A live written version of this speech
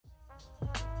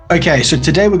Okay, so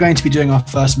today we're going to be doing our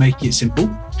first Making It Simple.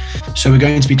 So we're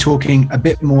going to be talking a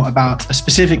bit more about a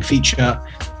specific feature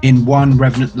in one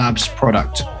Revenant Labs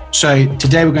product. So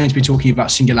today we're going to be talking about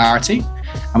Singularity,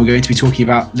 and we're going to be talking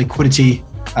about liquidity,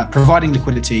 providing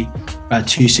liquidity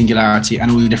to Singularity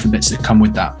and all the different bits that come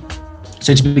with that.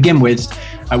 So to begin with,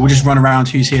 we'll just run around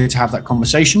who's here to have that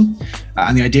conversation.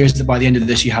 And the idea is that by the end of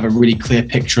this, you have a really clear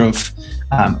picture of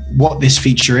what this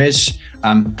feature is,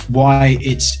 why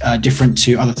it's different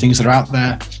to other things that are out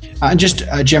there, and just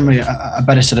generally a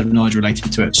better set of knowledge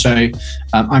related to it. So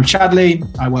I'm Chadley.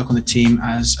 I work on the team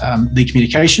as lead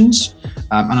communications,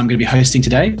 and I'm going to be hosting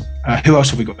today. Who else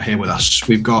have we got here with us?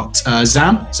 We've got Zam.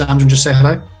 Zam, do you want to just say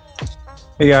hello?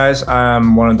 Hey guys,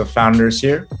 I'm one of the founders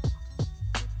here.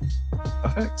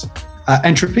 Perfect.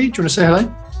 Entropy, do you want to say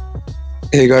hello?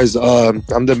 Hey guys,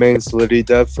 I'm the main Solidity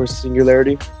dev for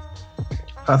Singularity.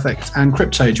 Perfect. And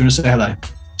Crypto, do you want to say hello?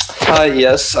 Hi,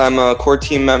 yes, I'm a core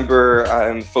team member.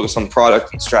 I'm focused on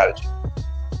product and strategy.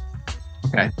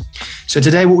 Okay. So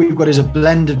today what we've got is a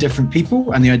blend of different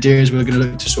people, and the idea is we're going to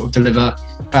look to sort of deliver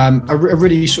a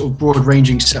really sort of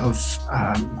broad-ranging set of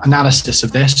analysis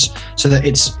of this, so that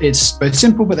it's both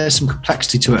simple, but there's some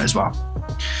complexity to it as well.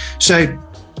 So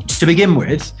to begin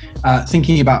with,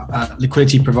 thinking about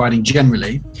liquidity providing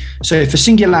generally. So for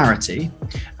Singularity,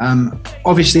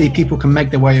 obviously people can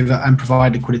make their way over and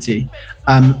provide liquidity.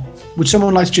 Would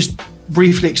someone like to just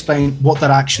briefly explain what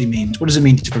that actually means? What does it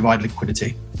mean to provide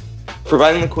liquidity?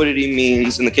 Providing liquidity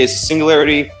means, in the case of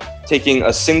Singularity, taking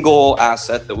a single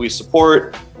asset that we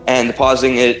support and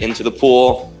depositing it into the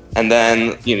pool, and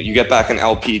then you get back an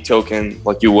LP token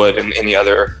like you would in any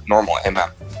other normal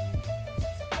AMM.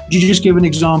 Could you just give an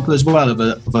example as well of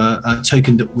a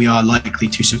token that we are likely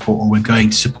to support or we're going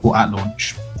to support at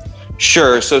launch?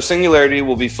 Sure. So Singularity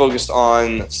will be focused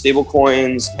on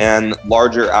stablecoins and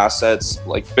larger assets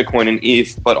like Bitcoin and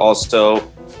ETH, but also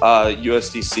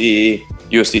USDC,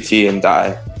 USDT, and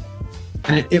DAI.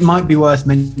 And it might be worth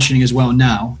mentioning as well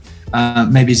now,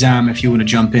 maybe Zam, if you want to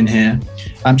jump in here. Do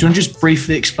you want to just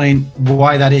briefly explain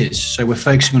why that is? So we're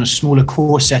focusing on a smaller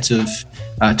core set of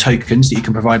tokens that you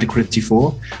can provide liquidity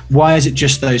for. Why is it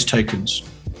just those tokens?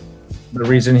 The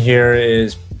reason here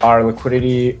is our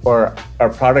liquidity, or our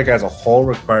product as a whole,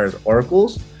 requires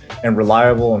oracles and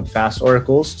reliable and fast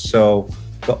oracles. So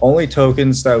the only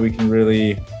tokens that we can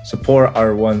really support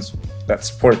are ones that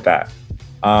support that.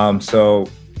 So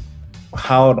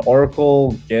how an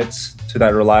oracle gets to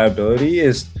that reliability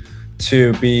is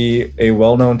to be a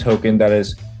well-known token that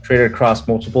is traded across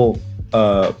multiple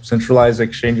centralized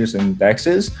exchanges and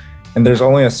DEXs, and there's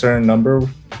only a certain number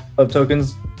of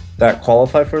tokens that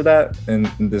qualify for that. In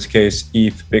this case,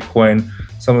 ETH, Bitcoin,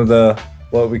 some of the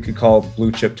what we could call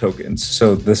blue chip tokens.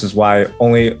 So this is why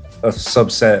only a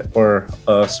subset or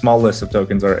a small list of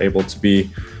tokens are able to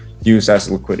be used as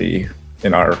liquidity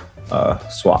in our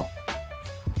swap.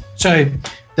 So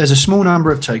there's a small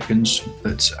number of tokens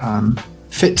that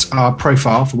fit our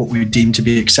profile for what we would deem to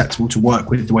be acceptable to work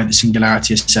with the way that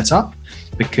Singularity is set up,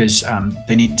 because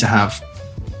they need to have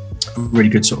a really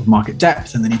good sort of market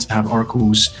depth, and they need to have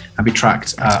oracles and be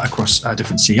tracked across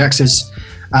different CEXs.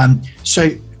 So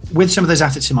with some of those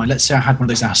assets in mind, let's say I had one of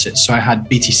those assets. So I had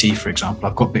BTC, for example,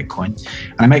 I've got Bitcoin,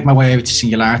 and I make my way over to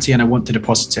Singularity and I want to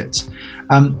deposit it.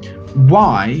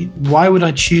 Why would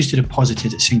I choose to deposit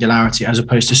it at Singularity as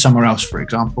opposed to somewhere else, for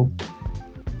example?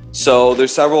 So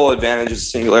there's several advantages to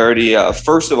Singularity.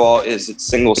 First of all, is it's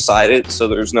single-sided, so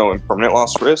there's no impermanent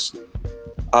loss risk.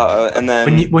 And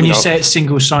then when you say it's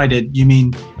single-sided, you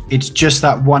mean it's just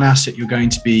that one asset you're going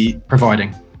to be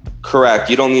providing? Correct.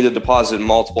 You don't need to deposit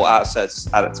multiple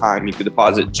assets at a time. You could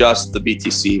deposit just the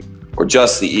BTC or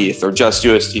just the ETH or just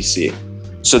USDC.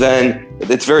 So then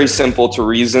it's very simple to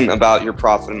reason about your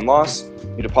profit and loss.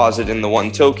 You deposit in the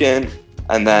one token,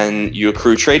 and then you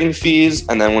accrue trading fees.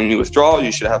 And then when you withdraw,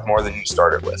 you should have more than you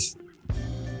started with.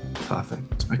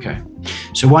 Perfect. Okay.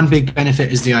 So one big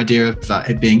benefit is the idea of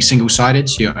it being single-sided.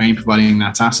 So you're only providing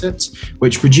that asset,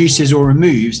 which reduces or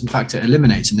removes, in fact, it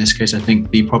eliminates, in this case, I think,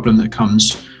 the problem that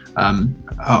comes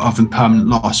of impermanent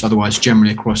loss, otherwise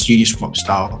generally across Uniswap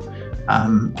style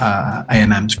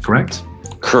AMMs, correct?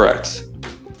 Correct.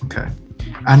 Okay.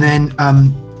 And then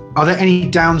are there any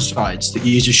downsides that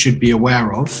users should be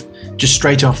aware of just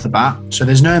straight off the bat? So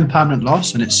there's no impermanent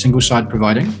loss and it's single-side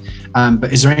providing,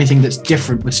 but is there anything that's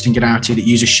different with Singularity that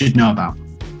users should know about?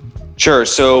 Sure.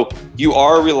 So you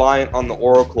are reliant on the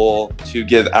Oracle to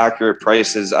give accurate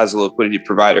prices as a liquidity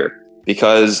provider,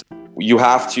 because you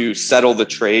have to settle the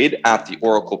trade at the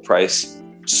Oracle price.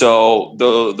 So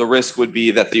the risk would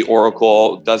be that the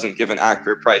Oracle doesn't give an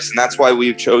accurate price. And that's why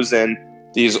we've chosen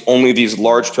these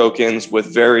large tokens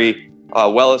with very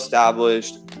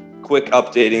well-established, quick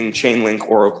updating chain link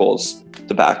oracles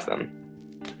to back them.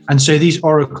 And so these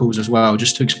oracles as well,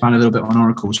 just to expand a little bit on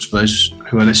oracles for those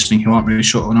who are listening who aren't really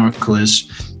sure what an oracle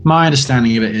is, my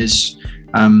understanding of it is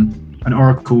an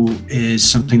oracle is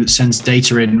something that sends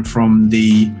data in from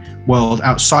the world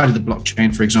outside of the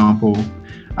blockchain, for example,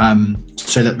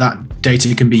 so that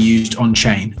data can be used on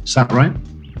chain. Is that right?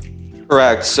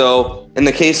 Correct. So in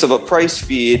the case of a price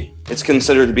feed, it's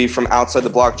considered to be from outside the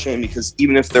blockchain because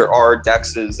even if there are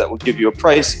DEXs that will give you a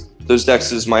price, those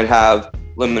DEXs might have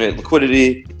limited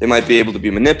liquidity, they might be able to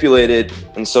be manipulated.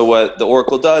 And so what the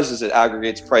Oracle does is it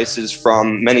aggregates prices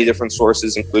from many different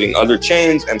sources, including other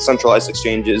chains and centralized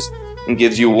exchanges, and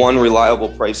gives you one reliable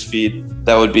price feed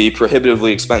that would be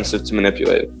prohibitively expensive to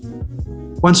manipulate.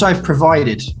 Once I've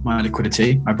provided my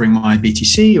liquidity, I bring my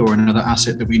BTC or another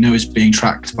asset that we know is being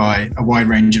tracked by a wide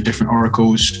range of different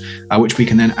oracles, which we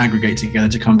can then aggregate together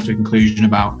to come to a conclusion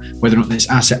about whether or not this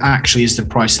asset actually is the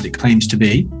price that it claims to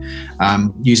be,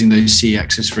 using those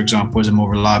CEXs, for example, as a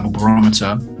more reliable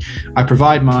barometer. I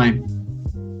provide my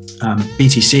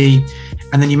BTC,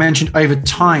 and then you mentioned over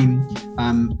time,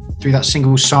 through that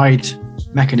single side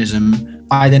mechanism,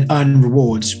 I then earn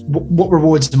rewards. What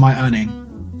rewards am I earning?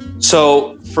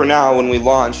 So for now, when we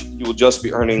launch, you will just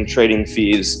be earning trading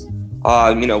fees.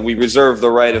 We reserve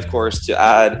the right, of course, to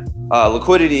add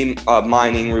liquidity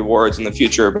mining rewards in the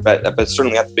future, but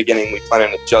certainly at the beginning, we plan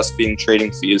on it just being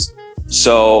trading fees.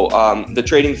 So the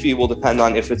trading fee will depend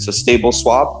on if it's a stable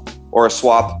swap or a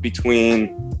swap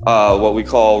between what we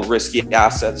call risky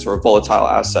assets or volatile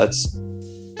assets.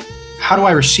 How do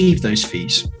I receive those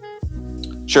fees?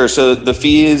 Sure. So the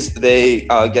fees, they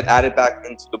get added back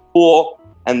into the pool,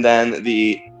 and then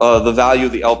the value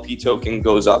of the LP token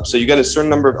goes up. So you get a certain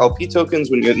number of LP tokens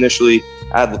when you initially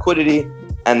add liquidity,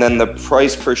 and then the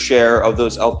price per share of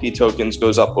those LP tokens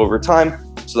goes up over time,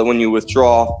 so that when you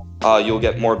withdraw, you'll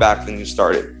get more back than you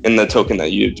started in the token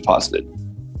that you deposited.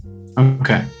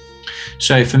 Okay.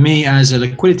 So for me as a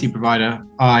liquidity provider,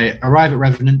 I arrive at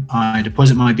Revenant, I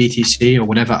deposit my BTC or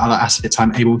whatever other assets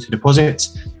I'm able to deposit.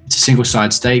 It's a single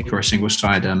side stake or a single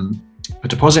side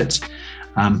deposit.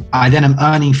 I then am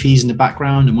earning fees in the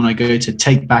background, and when I go to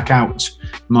take back out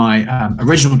my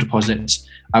original deposits,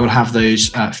 I will have those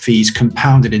fees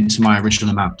compounded into my original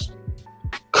amount.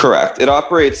 Correct. It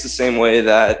operates the same way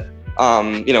that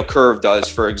Curve does,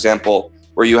 for example,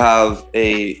 where you have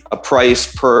a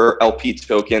price per LP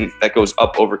token that goes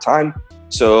up over time.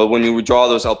 So when you withdraw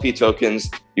those LP tokens,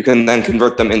 you can then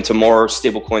convert them into more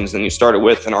stable coins than you started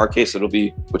with. In our case, it'll be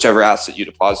whichever asset you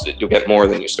deposited, you'll get more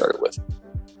than you started with.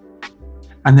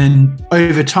 And then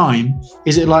over time,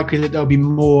 is it likely that there'll be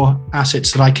more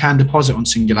assets that I can deposit on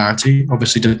Singularity,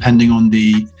 obviously depending on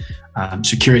the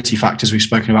security factors we've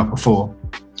spoken about before?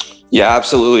 Yeah,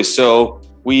 absolutely. So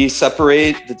we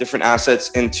separate the different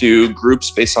assets into groups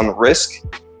based on risk.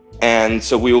 And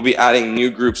so we will be adding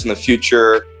new groups in the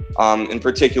future. In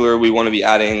particular, we want to be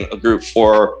adding a group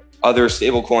for other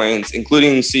stable coins,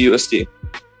 including CUSD.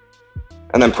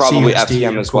 And then probably CUSD,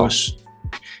 FTM as well.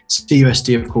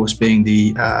 CUSD, of course, being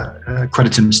the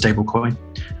Creditum stablecoin,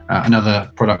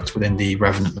 another product within the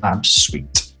Revenant Labs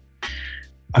suite.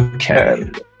 Okay,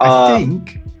 I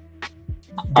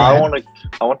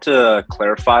want to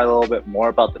clarify a little bit more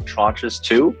about the tranches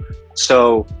too.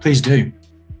 So please do.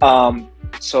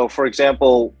 So for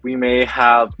example, we may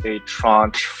have a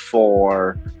tranche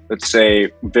for, let's say,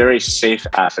 very safe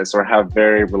assets or have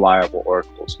very reliable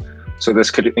oracles. So this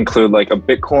could include like a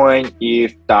Bitcoin,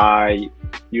 ETH, DAI,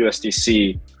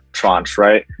 USDC tranche,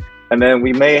 right? And then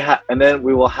we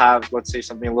will have, let's say,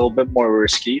 something a little bit more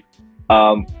risky.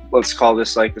 Let's call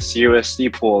this like the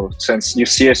CUSD pool. Since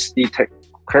CUSD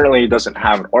currently doesn't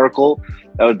have an oracle,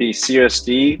 that would be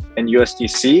CUSD and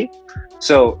USDC.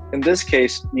 So in this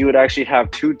case, you would actually have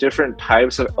two different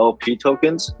types of LP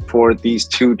tokens for these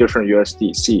two different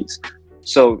USDCs.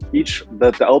 So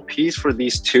the LPs for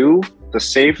these two, the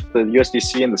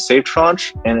USDC and the safe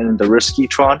tranche, and the risky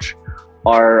tranche,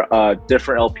 are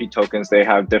different LP tokens. They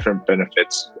have different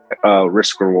benefits,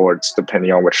 risk rewards,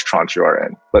 depending on which tranche you are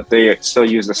in, but they still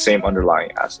use the same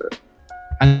underlying asset.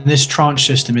 And this tranche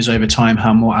system is over time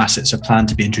how more assets are planned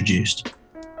to be introduced?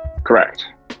 Correct.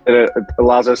 It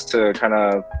allows us to kind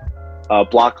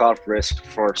of block off risk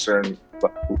for certain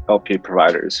LP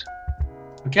providers.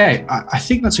 Okay, I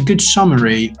think that's a good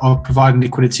summary of providing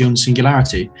liquidity on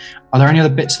Singularity. Are there any other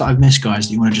bits that I've missed, guys,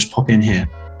 that you want to just pop in here?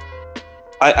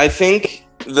 I think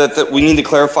that we need to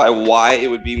clarify why it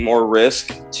would be more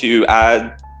risk to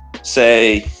add,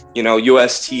 say,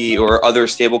 UST or other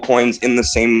stable coins in the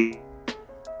same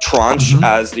tranche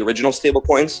as the original stable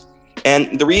coins.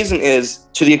 And the reason is,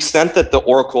 to the extent that the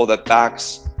oracle that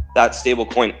backs that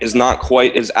stablecoin is not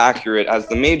quite as accurate as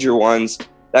the major ones,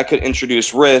 that could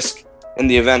introduce risk in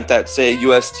the event that, say,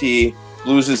 UST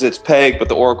loses its peg, but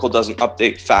the oracle doesn't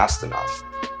update fast enough.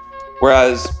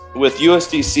 Whereas with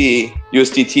USDC,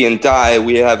 USDT, and DAI,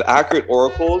 we have accurate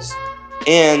oracles,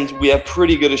 and we have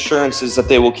pretty good assurances that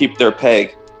they will keep their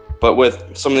peg. But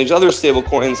with some of these other stable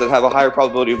coins that have a higher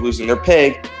probability of losing their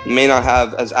peg, may not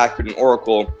have as accurate an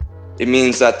oracle, it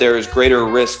means that there is greater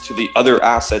risk to the other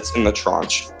assets in the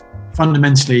tranche.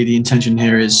 Fundamentally, the intention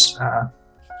here is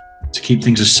to keep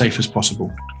things as safe as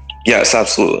possible. Yes,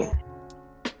 absolutely.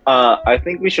 I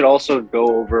think we should also go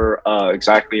over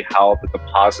exactly how the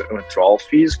deposit and withdrawal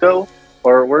fees go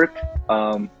or work.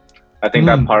 I think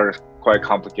that part is quite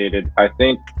complicated. I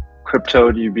think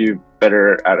Crypto, you'd be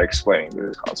better at explaining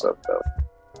this concept though.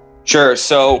 Sure.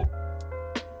 So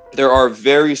there are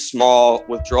very small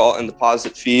withdrawal and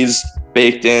deposit fees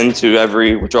baked into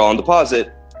every withdrawal and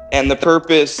deposit. And the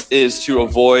purpose is to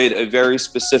avoid a very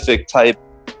specific type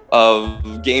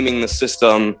of gaming the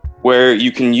system where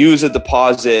you can use a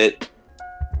deposit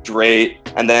rate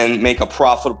and then make a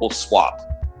profitable swap,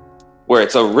 where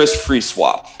it's a risk-free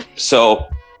swap. So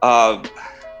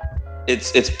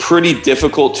it's pretty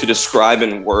difficult to describe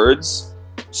in words.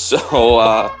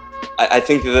 So I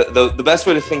think the best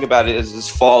way to think about it is as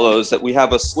follows, that we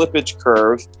have a slippage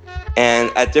curve, and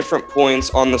at different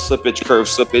points on the slippage curve,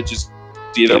 slippage is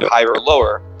either higher or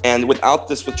lower. And without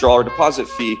this withdrawal or deposit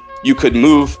fee, you could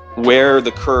move where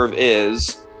the curve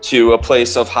is to a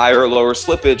place of higher or lower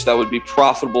slippage that would be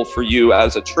profitable for you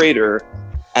as a trader.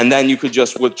 And then you could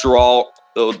just withdraw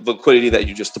the liquidity that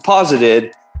you just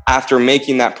deposited after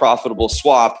making that profitable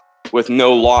swap with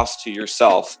no loss to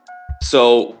yourself.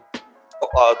 So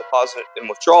deposit and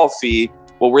withdrawal fee,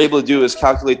 what we're able to do is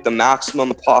calculate the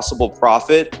maximum possible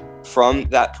profit from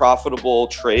that profitable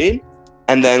trade.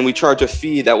 And then we charge a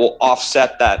fee that will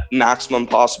offset that maximum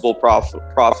possible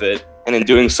profit. And in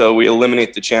doing so, we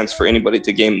eliminate the chance for anybody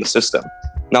to game the system.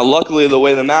 Now, luckily, the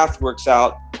way the math works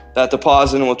out, that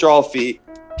deposit and withdrawal fee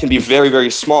can be very,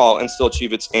 very small and still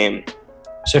achieve its aim.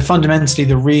 So fundamentally,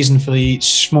 the reason for the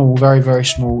small, very, very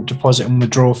small deposit and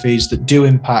withdrawal fees that do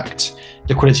impact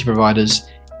liquidity providers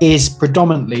is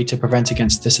predominantly to prevent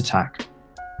against this attack.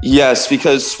 Yes,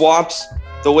 because swaps,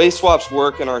 the way swaps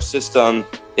work in our system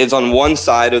is on one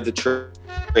side of the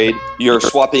trade, you're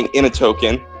swapping in a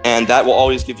token, and that will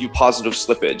always give you positive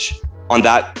slippage on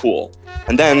that pool.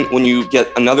 And then when you get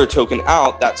another token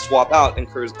out, that swap out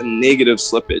incurs a negative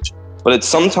slippage. But it's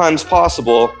sometimes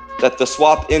possible that the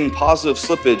swap in positive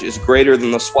slippage is greater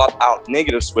than the swap out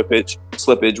negative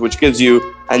slippage, which gives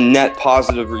you a net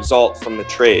positive result from the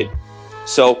trade.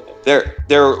 So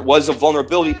there was a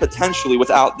vulnerability potentially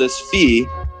without this fee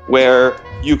where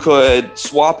you could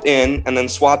swap in and then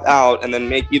swap out and then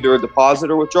make either a deposit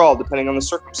or withdrawal, depending on the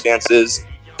circumstances,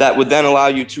 that would then allow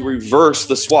you to reverse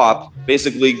the swap,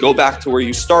 basically go back to where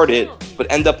you started,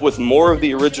 but end up with more of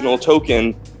the original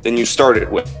token than you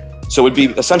started with. So it would be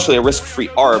essentially a risk-free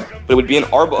ARB, but it would be an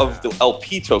ARB of the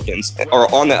LP tokens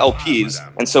or on the LPs.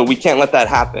 And so we can't let that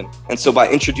happen. And so by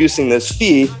introducing this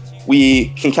fee, we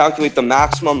can calculate the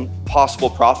maximum possible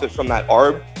profit from that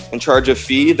ARB and charge a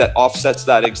fee that offsets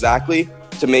that exactly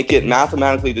to make it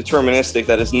mathematically deterministic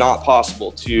that it's not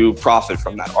possible to profit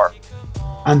from that ARB.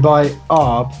 And by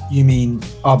ARB, you mean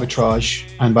arbitrage.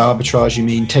 And by arbitrage, you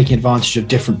mean taking advantage of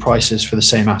different prices for the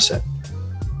same asset.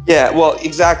 Yeah, well,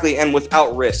 exactly. And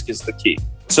without risk is the key.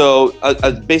 So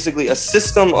basically a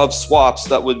system of swaps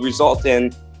that would result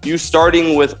in you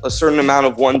starting with a certain amount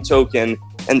of one token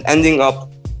and ending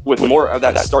up with more of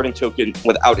that starting token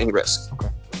without any risk.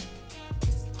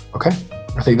 Okay.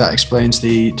 I think that explains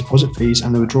the deposit fees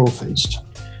and the withdrawal fees.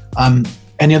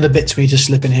 Any other bits we need to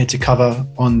slip in here to cover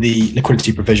on the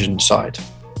liquidity provision side?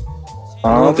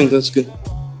 I think that's good.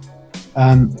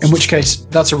 In which case,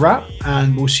 that's a wrap,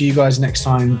 and we'll see you guys next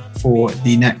time for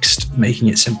the next Making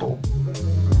It Simple.